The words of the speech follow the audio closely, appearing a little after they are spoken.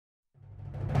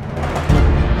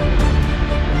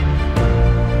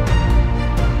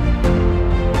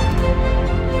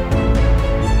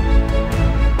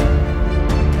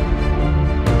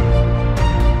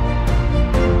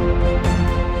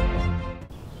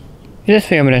In this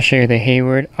video I'm going to show you the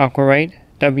Hayward AquaRite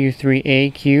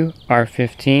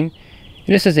W3AQ-R15.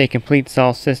 This is a complete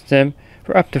salt system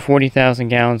for up to 40,000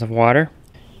 gallons of water.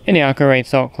 And the AquaRite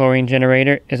salt chlorine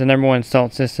generator is the #1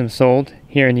 salt system sold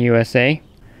here in the USA.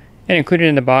 And included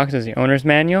in the box is the owner's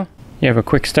manual. You have a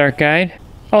quick start guide.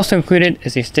 Also included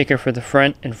is a sticker for the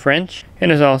front in French,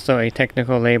 and there's also a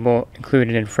technical label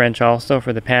included in French also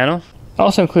for the panel.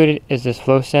 Also included is this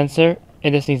flow sensor,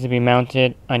 and this needs to be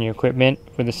mounted on your equipment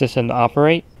for the system to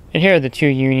operate. And here are the 2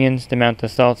 unions to mount the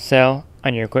salt cell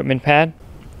on your equipment pad.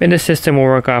 And this system will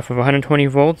work off of 120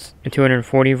 volts and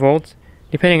 240 volts,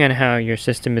 depending on how your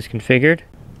system is configured.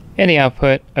 And the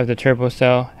output of the turbo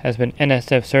cell has been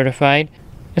NSF certified,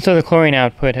 and so the chlorine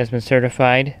output has been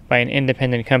certified by an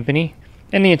independent company.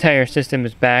 And the entire system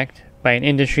is backed by an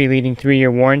industry-leading 3-year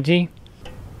warranty.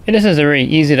 And this is a very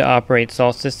easy to operate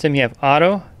salt system. You have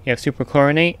auto, you have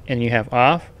superchlorinate, and you have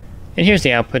off. And here's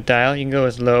the output dial. You can go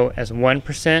as low as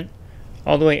 1%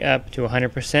 all the way up to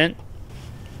 100%.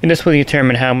 And this will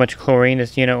determine how much chlorine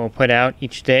this unit will put out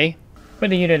each day.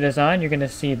 When the unit is on, you're going to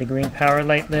see the green power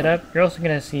light lit up. You're also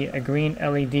going to see a green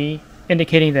LED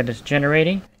indicating that it's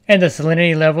generating. And the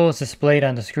salinity level is displayed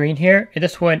on the screen here. And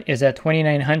this one is at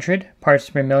 2,900 parts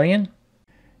per million.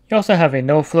 You also have a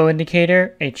no flow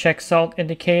indicator, a check salt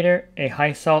indicator, a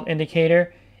high salt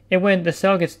indicator. And when the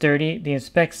cell gets dirty, the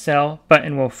inspect cell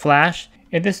button will flash.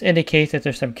 And this indicates that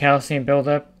there's some calcium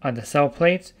buildup on the cell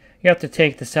plates. You have to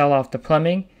take the cell off the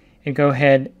plumbing and go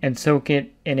ahead and soak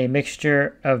it in a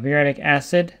mixture of muriatic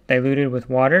acid diluted with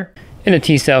water. And the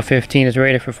T-Cell 15 is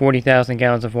rated for 40,000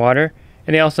 gallons of water.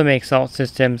 And they also make salt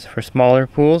systems for smaller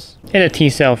pools. And the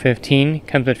T-Cell 15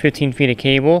 comes with 15 feet of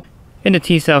cable. And the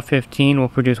T-Cell 15 will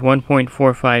produce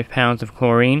 1.45 pounds of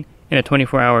chlorine in a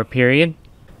 24-hour period.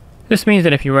 This means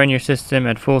that if you run your system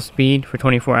at full speed for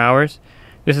 24 hours,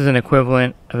 this is an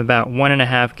equivalent of about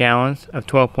 1.5 gallons of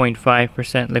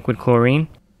 12.5% liquid chlorine.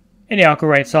 And the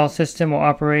AquaRite salt system will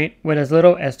operate with as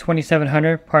little as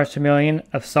 2,700 parts per million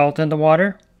of salt in the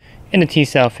water. And the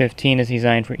T-Cell 15 is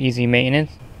designed for easy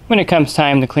maintenance. When it comes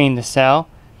time to clean the cell,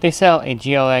 they sell a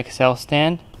GLX cell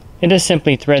stand. And this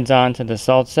simply threads onto the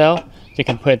salt cell, so you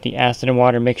can put the acid and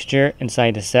water mixture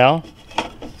inside the cell.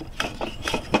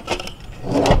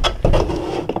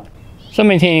 So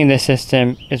maintaining this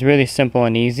system is really simple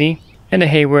and easy. And the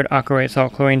Hayward AquaRite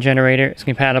salt chlorine generator is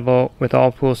compatible with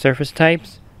all pool surface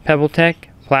types: PebbleTech,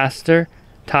 plaster,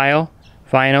 tile,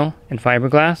 vinyl, and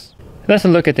fiberglass. Let's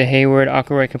look at the Hayward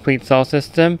AquaRite complete salt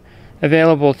system,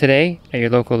 available today at your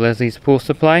local Leslie's Pool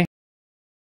Supply.